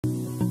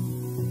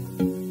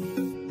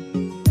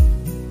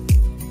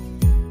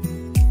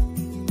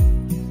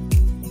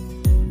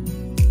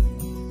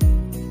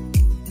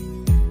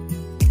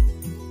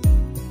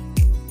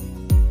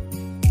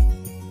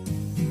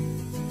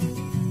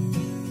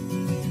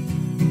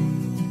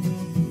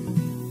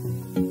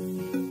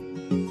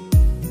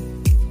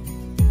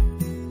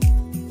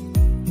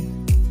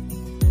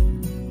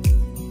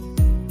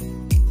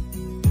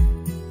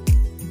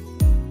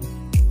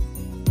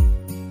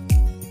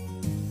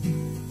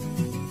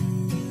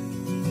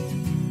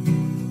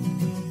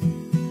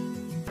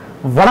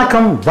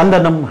வணக்கம்,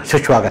 வந்தனம்,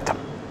 சுஸ்வாகத்தம்.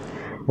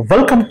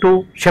 Welcome to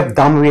chef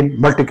தாமுவின்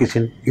multi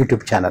kitchen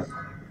YouTube channel.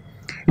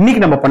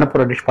 இன்னைக்கு நம்ம பண்ண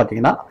போகிற டிஷ்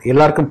பார்த்தீங்கன்னா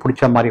எல்லாருக்கும்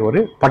பிடிச்ச மாதிரி ஒரு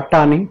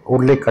பட்டாணி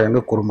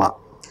உருளைக்கிழங்கு குருமா.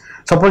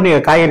 சப்போஸ்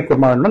நீங்கள் காய்கறி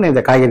குருமா வேணும்னா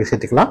இந்த காய்கறி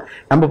சேர்த்துக்கலாம்.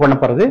 நம்ம பண்ண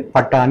போகிறது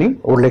பட்டாணி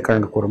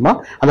உருளைக்கிழங்கு குருமா.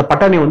 அந்த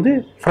பட்டாணி வந்து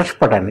ஃப்ரெஷ்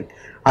பட்டாணி,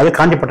 அது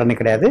காஞ்ச பட்டாணி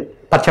கிடையாது,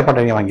 பச்சை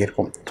பட்டாணி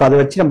வாங்கியிருக்கோம். ஸோ அதை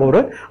வச்சு நம்ம ஒரு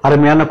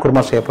அருமையான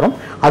குருமா செய்ய போகிறோம்.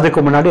 அதுக்கு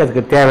முன்னாடி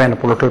அதுக்கு தேவையான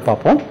பொருட்கள்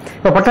பார்ப்போம்.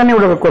 இப்போ பட்டாணி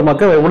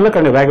குருமாக்கு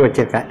உருளைக்கிழங்கு வேக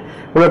வச்சுருக்கேன்.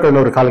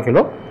 உருளைக்கிழங்கு ஒரு 1/4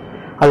 கிலோ.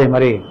 அதே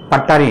மாதிரி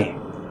பட்டாணி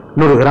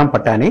 100 கிராம்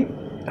பட்டாணி,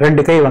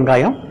 2 கை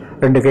வெங்காயம்,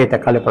 2 கை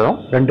தக்காளி பழம்,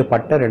 2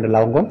 பட்டை, 2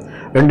 லவங்கம்,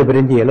 2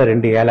 பிரிஞ்சி இலை,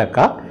 2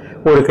 ஏலக்காய்,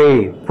 1 கை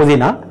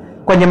புதினா,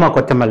 கொஞ்சமாக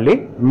கொத்தமல்லி,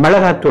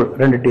 மிளகாத்தூள்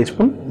 2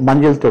 டீஸ்பூன்,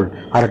 மஞ்சள் தூள்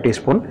 1/2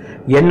 டீஸ்பூன்,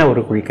 எண்ணெய்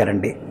 1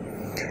 குழிக்கரண்டி.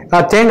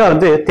 தேங்காய்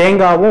வந்து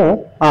தேங்காவும்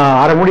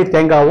 1/2 மூடி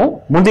தேங்காவும்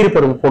முந்திரி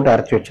பருப்பு போட்டு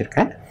அரைச்சி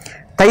வச்சுருக்கேன்.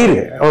 தயிர்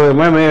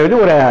இது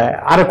ஒரு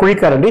 1/2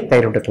 குழிக்கரண்டி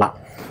தயிர் விட்டுக்கலாம்.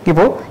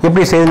 இப்போது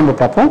எப்படி செய்து நம்ம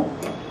பார்ப்போம்.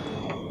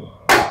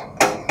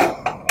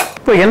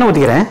 இப்போ எண்ணெய்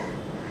ஊற்றிக்கிறேன்.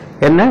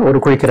 எண்ணெய் 1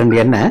 குழிக்கரண்டி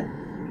எண்ணெய்.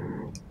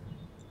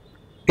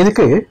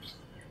 இதுக்கு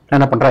நான்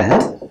என்ன பண்ணுறேன்,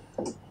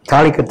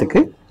 தாளிக்கிறதுக்கு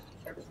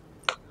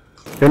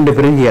 2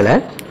 பிரிஞ்சி இலை,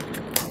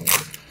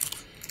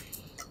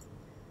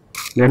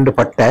 2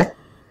 பட்டை,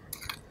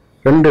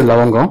 2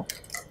 லவங்கம்,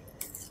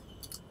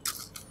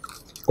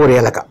 1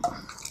 ஏலக்காய்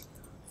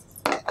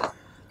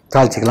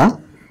தாளிச்சிக்கலாம்.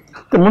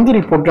 முந்திரி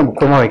போட்டு நம்ம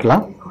குருமா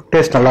வைக்கலாம்,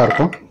 டேஸ்ட்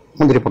நல்லாயிருக்கும்.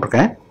 முந்திரி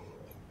போட்டிருக்கேன்.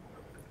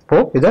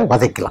 இப்போது இதை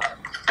வதக்கலாம்.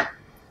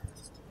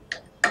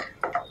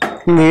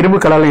 நீங்கள் இரும்பு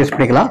கடாயில் யூஸ்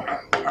பண்ணிக்கலாம்.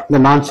 இந்த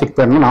நான்ஸ்டிக்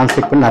பேன்,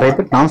 நான்ஸ்டிக் பேன் நிறைய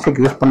பேர் நான்ஸ்டிக்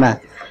யூஸ் பண்ண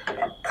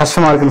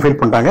கஷ்டமாக இருக்குன்னு ஃபீல்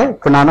பண்ணுறாங்க.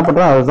 இப்போ நான் என்ன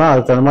பண்ணுறேன், அதுதான்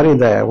அதுக்கு தகுந்த மாதிரி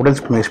இந்த உடன்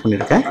ஸ்பூன் யூஸ்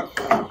பண்ணியிருக்கேன்.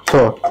 ஸோ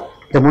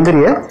இந்த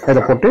முந்திரியை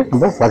இதை போட்டு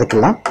நம்ம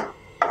வதக்கலாம்.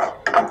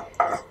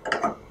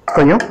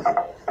 கொஞ்சம்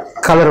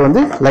கலர்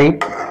வந்து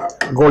லைட்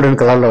கோல்டன்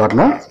கலரில்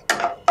வரணும்.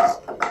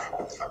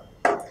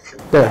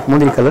 இந்த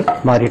முந்திரி கலர்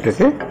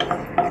மாறிட்டுருக்கு.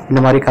 இந்த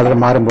மாதிரி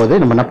கலர் மாறும்போது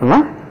நம்ம என்ன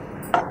பண்ணலாம்,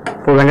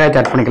 இப்போ வெங்காயத்தை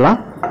ஆட் பண்ணிக்கலாம்.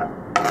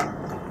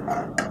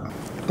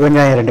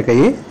 வெங்காயம் 2 கை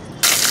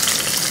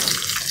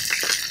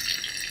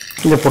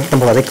இதை போட்டு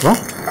நம்ம வதக்கலாம்.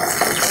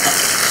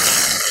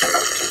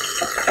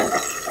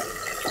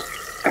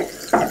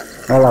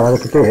 நல்லா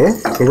வதக்கிட்டு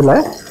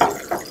இதில்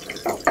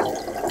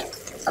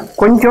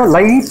கொஞ்சம்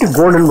லைட்டு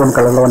கோல்டன் ப்ரௌன்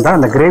கலரில் வந்தால்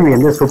அந்த கிரேவி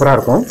வந்து சூப்பராக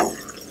இருக்கும்.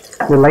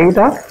 இது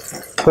லைட்டாக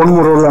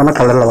பொன்முருளான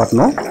கலரில்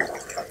வரணும்.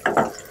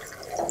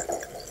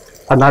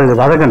 அதனால் இது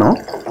வதக்கணும்.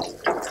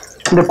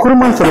 இந்த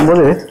குருமான்னு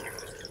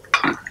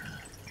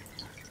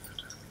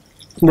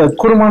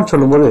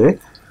சொல்லும்போது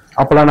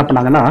அப்போல்லாம் என்ன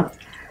பண்ணாங்கன்னா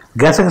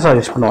கசகசா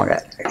யூஸ் பண்ணுவாங்க,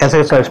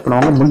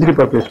 முந்திரி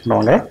பருப்பு யூஸ்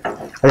பண்ணுவாங்க,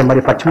 அதே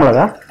மாதிரி பச்சை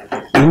மிளகா,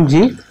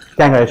 இஞ்சி,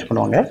 தேங்காய் யூஸ்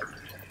பண்ணுவாங்க.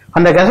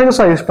 அந்த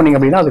கசகசா யூஸ் பண்ணிங்க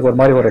அப்படின்னா அதுக்கு ஒரு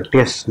மாதிரி ஒரு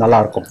டேஸ்ட்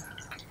நல்லாயிருக்கும்.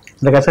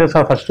 இந்த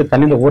கசகசா ஃபஸ்ட்டு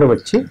தண்ணியில் ஊற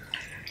வச்சு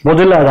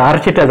முதல்ல அதை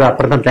அரைச்சிட்டு அதை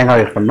அப்புறம் தான்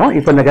தேங்காய் யூஸ் பண்ணோம்.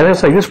 இப்போ இந்த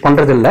கசகசா யூஸ்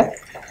பண்ணுறது இல்லை.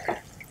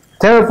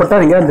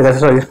 தேவைப்பட்டால் நீங்கள் இந்த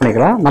கசகசா யூஸ்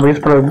பண்ணிக்கலாம். நம்ம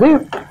யூஸ் பண்ணுறது வந்து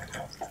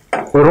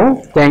வெறும்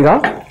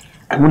தேங்காய்,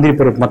 முந்திரி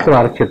பருப்பு மட்டும்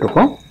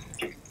அரைச்சிட்ருக்கோம்.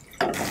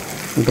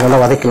 இப்போ நல்லா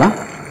வதக்கலாம்.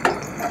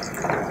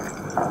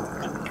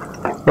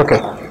 ஓகே,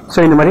 ஸோ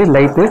இந்த மாதிரி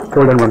லைட்டு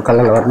கோல்டன் ப்ரௌன்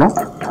கலரில் வரணும்.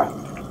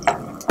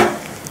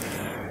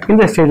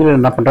 இந்த ஸ்டேஜில்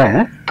என்ன பண்ணுறேன்,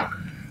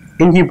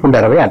 இஞ்சி பூண்டு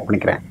அரவை ஆட்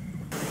பண்ணிக்கிறேன்.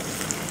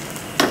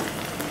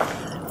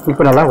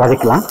 இப்போ நல்லா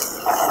வதக்கலாம்.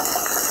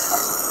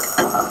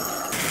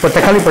 இப்போ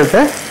தக்காளி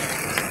பழத்தை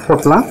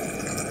போட்டலாம்.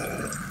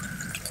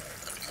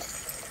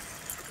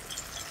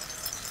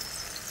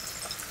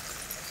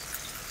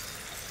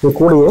 இது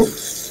கூடயே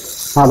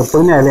 4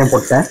 புதினா இலையும்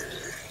போட்டு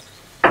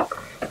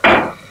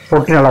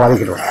நல்லா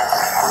வதக்கிடுவோம்.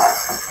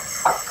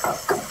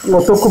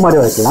 உங்கள் தொக்கு மாதிரி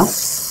வதக்கலாம்.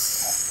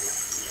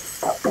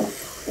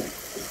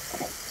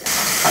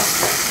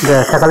 இந்த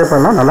தக்காளி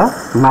பழம் நல்லா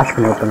மேஷ்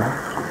பண்ணி விட்டுருங்க.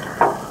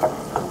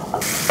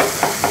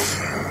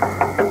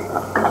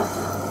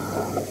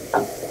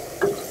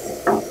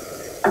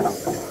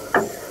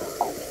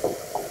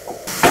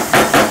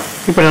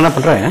 இப்போ என்ன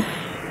பண்ணுறேன்,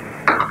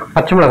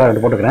 பச்சை மிளகாய்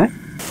 2 போட்டுக்கிறேன்,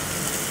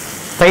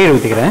 தயிர்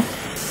ஊற்றிக்கிறேன்,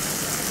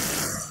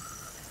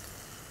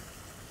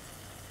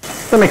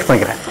 இப்போ மிக்ஸ்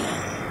பண்ணிக்கிறேன்.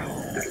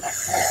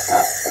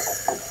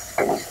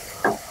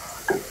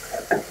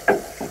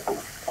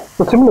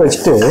 இப்போ சிம்மில்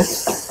வச்சுட்டு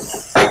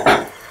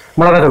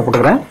மிளகாத்தூள்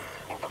போட்டுக்கிறேன்.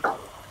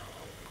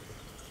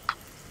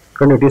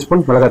 2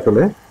 டீஸ்பூன்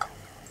மிளகாத்தூள்,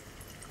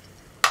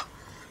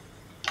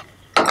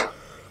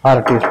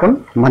 1/2 டீஸ்பூன்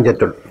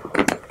மஞ்சத்தூள்,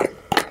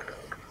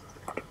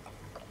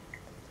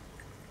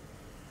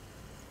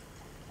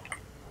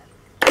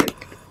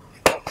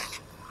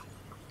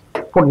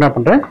 போட்டு என்ன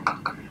பண்ணுறேன்,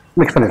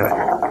 மிக்ஸ் பண்ணிடுறேன்.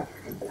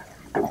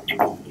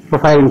 இப்போ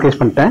ஃபயர் இன்க்ரீஸ்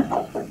பண்ணிட்டேன்.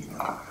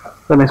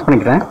 இப்போ மிக்ஸ்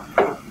பண்ணிக்கிறேன்.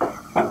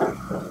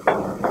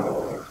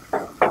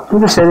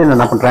 இந்த ஸ்டேஜில்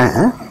என்ன பண்ணுறேன்,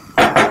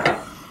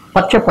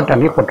 பச்சை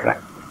பட்டாணியை போட்டுறேன்.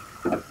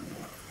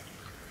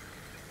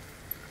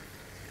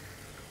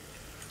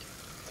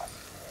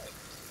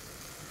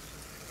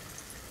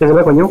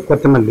 இதில் கொஞ்சம்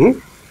கொத்தமல்லி,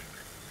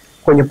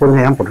 கொஞ்சம்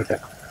புதினாவும்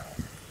போட்டுட்டேன்.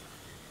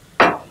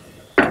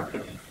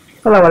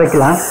 நல்லா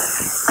வதக்கலாம்.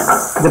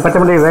 இந்த பச்சை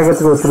மிளகாய்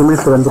வேகத்துக்கு ஒரு 3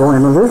 மினிட்ஸ் வந்துடும்.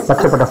 என்னது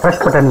பச்சை பட்டாணி,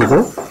 ஃப்ரெஷ் பட்டாணி இது.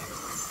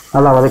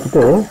 நல்லா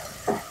வதக்கிட்டு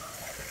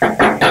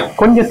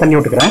கொஞ்சம் தண்ணி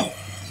விட்டுக்கிறேன்.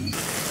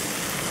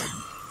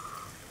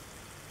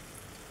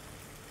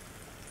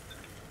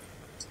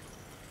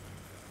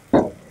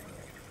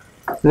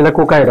 இதில்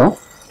குக் ஆகிடும்.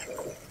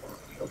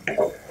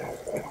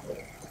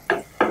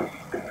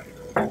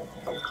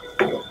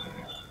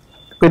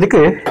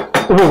 இதுக்கு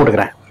உப்பு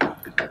போட்டுக்கிறேன்.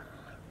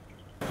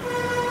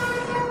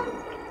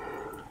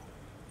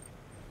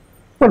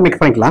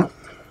 மிக்ஸ் பண்ணிக்கலாம்.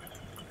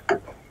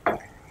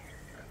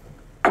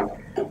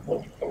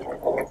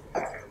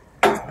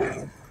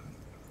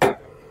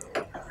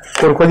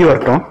 ஒரு கொதி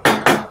வரட்டும்.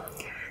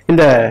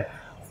 இந்த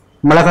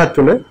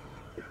மிளகாத்தூள்,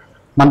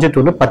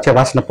 மஞ்சத்தூள், பச்சை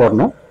வாசனை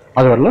போடணும்.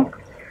 அது வரலாம்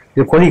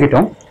இது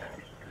கொதிக்கட்டும்.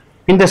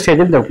 இந்த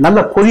ஸ்டேஜில் இந்த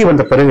நல்ல கொதி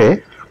வந்த பிறகு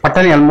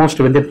பட்டாணி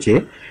ஆல்மோஸ்ட் வெந்துடுச்சு.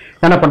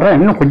 என்ன பண்ணுறேன்,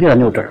 இன்னும் கொஞ்சம்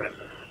தண்ணி விட்டுறேன்.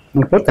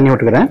 இப்போ தண்ணி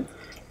விட்டுக்கிறேன்.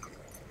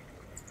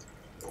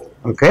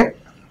 ஓகே,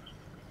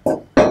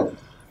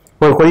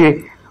 ஒரு கொதி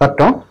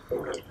வரட்டும்.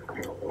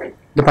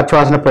 இந்த பச்சை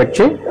வாசனை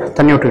போயிடுச்சு.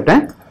 தண்ணி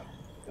விட்டுக்கிட்டேன்.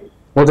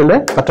 முதல்ல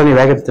பட்டாணி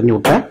வேகத்தை தண்ணி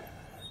விட்டேன்.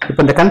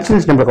 இப்போ இந்த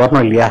கன்சிஸ்டன்சி நம்மளுக்கு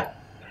வரணும் இல்லையா,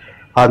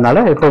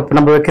 அதனால இப்போ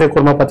நம்ம வைக்கிற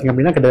குருமா பார்த்திங்க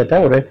அப்படின்னா கிட்டத்தட்ட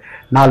ஒரு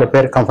 4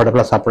 பேர்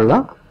கம்ஃபர்டபுளாக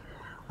சாப்பிட்லாம்.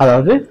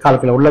 அதாவது 1/4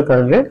 கிலோ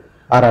உருளைக்கிழங்கு,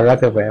 6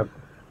 அழகாக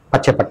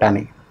பச்சை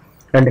பட்டாணி,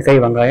 2 கை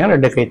வெங்காயம்,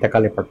 2 கை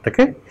தக்காளி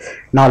போட்டதுக்கு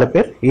 4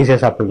 பேர் ஈஸியாக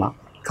சாப்பிட்லாம்.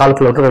 1/4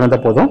 கிலோ விட்டு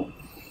வெந்தால் போதும்.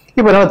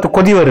 இப்போ நல்லா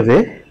கொதி வருது.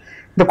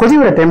 இந்த கொதி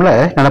வர டைமில்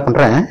என்ன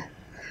பண்ணுறேன்,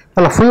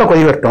 நல்லா ஃபுல்லாக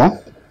கொதி வரட்டும்.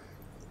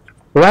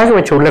 வேக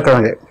வச்ச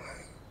உருளைக்கிழங்கு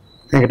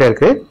என்கிட்ட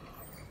இருக்குது.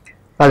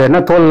 அது என்ன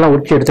தோலெல்லாம்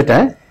உரிச்சு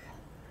எடுத்துட்டேன்.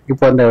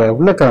 இப்போ அந்த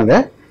உருளைக்கிழங்க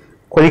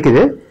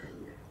கொதிக்குது.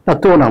 நான்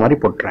தூணா மாதிரி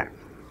போட்டுறேன்.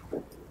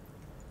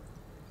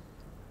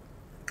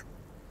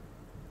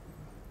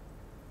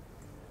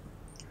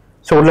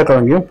 ஸோ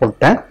உருளைக்கிழங்கையும்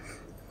போட்டேன்.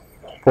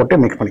 போட்டு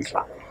மிக்ஸ்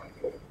பண்ணிக்கலாம்.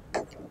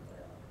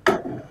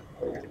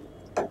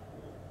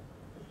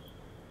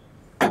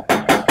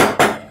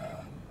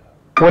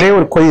 ஒரே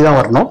ஒரு கொதி தான்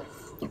வரணும்.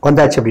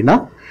 வந்தாச்சு அப்படின்னா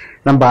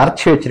நம்ம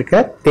அரைச்சி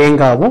வச்சிருக்க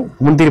தேங்காவும்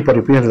முந்திரி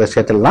பருப்பையும் இதில்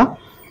சேர்த்துடலாம்.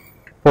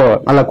 இப்போது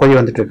நல்லா கொதி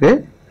வந்துட்டு இருக்கு.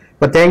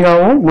 இப்போ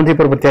தேங்காவும் முந்திரி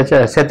பருப்பு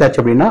சேர்த்தாச்சு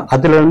அப்படின்னா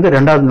அதுலேருந்து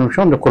 2வது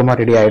நிமிஷம் இந்த குருமா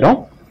ரெடி ஆகிடும்.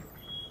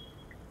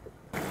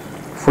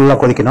 ஃபுல்லாக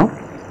கொதிக்கணும்.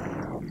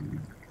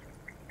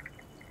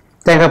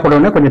 தேங்காய்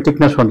போட்டோடனே கொஞ்சம்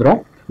திக்னஸ்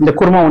வந்துடும். இந்த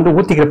குருமா வந்து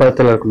ஊற்றிக்கிற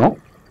பதத்தில் இருக்கணும்.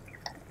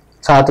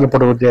 சாதத்தில்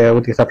போட்டு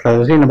ஊற்றி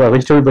சாப்பிட்றது சரி, நம்ம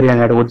வெஜிடபிள்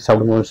பிரியாணியோட ஊற்றி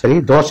சாப்பிடும்போது சரி,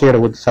 தோசையோட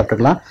ஊற்றி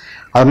சாப்பிட்டுக்கலாம்.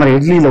 அது மாதிரி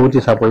இட்லியில்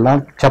ஊற்றி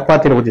சாப்பிடலாம்,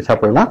 சப்பாத்தியில் ஊற்றி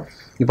சாப்பிடலாம்.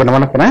 இப்போ நான்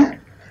என்ன பண்ணேன்,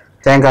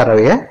 தேங்காய்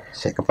ரவையை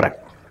சேர்க்க போகிறேன்.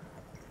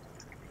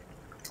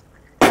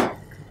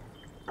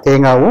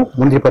 தேங்காவும்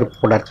முந்திரி பருப்பு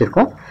போட்டு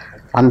அரைச்சிருக்கோம்.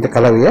 அந்த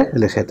கலவையை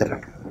இதில்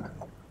சேர்த்துறேன்.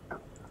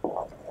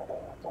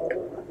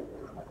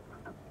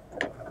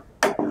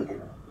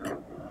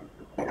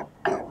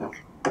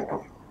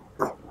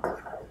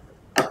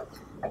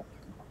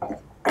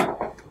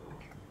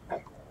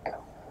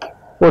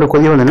 ஒரு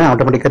கொதி வந்தோடனே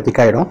ஆட்டோமேட்டிக்காக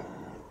திக்காயிடும்.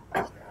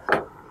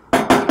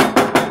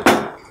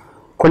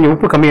 கொஞ்சம்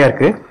உப்பு கம்மியாக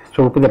இருக்குது.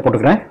 ஸோ உப்பு இதை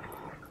போட்டுக்கிறேன்.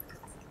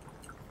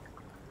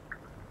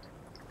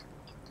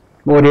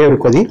 ஒரே ஒரு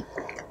கொதி.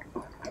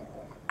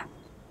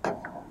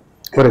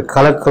 ஒரு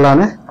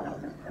கலக்கலான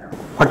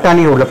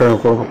பட்டாணி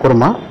உருளைக்கிழங்கு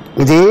குருமா.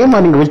 இதே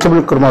மாதிரி நீங்கள்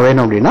வெஜிடபிள் குருமா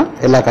வேணும் அப்படின்னா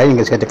எல்லா காயும்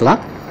இங்கே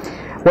சேர்த்துக்கலாம்.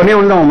 ஒரே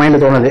ஒன்று நம்ம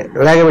மைண்டில் தோணுது,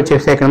 வேக வச்சு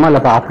சேர்க்கணுமா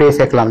இல்லை அப்படியே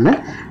சேர்க்கலாம்னு.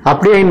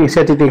 அப்படியே நீங்கள்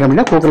சேர்த்துட்டீங்க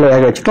அப்படின்னா குக்கரில்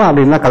வேக வச்சுக்கலாம்.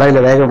 அப்படின்னா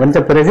கடாயில் வேக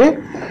வந்த பிறகு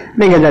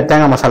நீங்கள் இந்த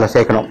தேங்காய் மசாலா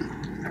சேர்க்கணும்.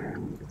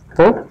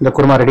 இப்போது இந்த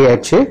குருமா ரெடி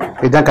ஆயிடுச்சு.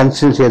 இதுதான்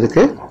கன்சிஸ்டன்சி.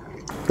 அதுக்கு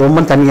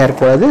ரொம்ப தண்ணியாக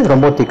இருக்கக்கூடாது,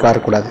 ரொம்ப திக்காக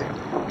இருக்கக்கூடாது.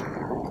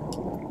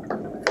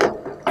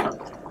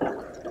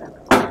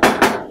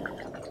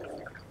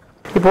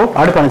 இப்போது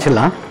அடுப்பு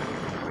அணைச்சிடலாம்.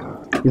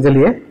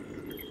 இதுலேயே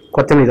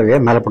கொத்தமல்லி தழையை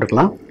மேலே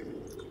போட்டுக்கலாம்.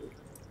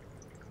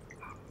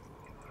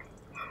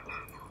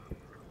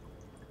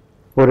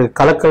 ஒரு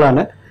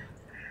கலக்கலான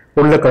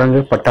உருளைக்கிழங்கு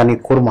பட்டாணி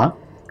குருமா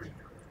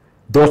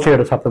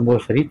தோசையோட சாப்பிடும்போது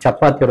சரி,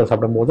 சப்பாத்தியோட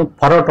சாப்பிடும் போதும்,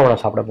 பரோட்டாவோட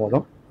சாப்பிடும்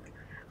போதும்,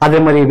 அதே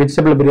மாதிரி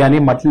vegetable biryani,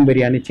 mutton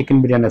biryani,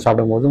 chicken biryani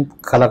சாப்பிடும் போதும்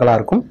கலக்கலாக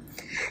இருக்கும்.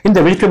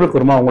 இந்த வெஜிடபிள்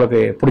குருமா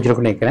உங்களுக்கு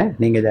பிடிச்சிருக்குன்னு நினைக்கிறேன்.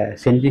 நீங்கள் இதை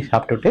செஞ்சு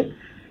சாப்பிட்டுட்டு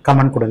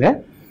கமெண்ட் கொடுங்க.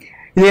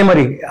 இதே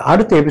மாதிரி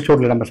அடுத்த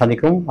எபிசோடில் நம்ம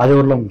சந்திக்கிறோம். அது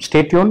ஒரு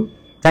stay tune.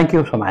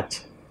 Thank you so much.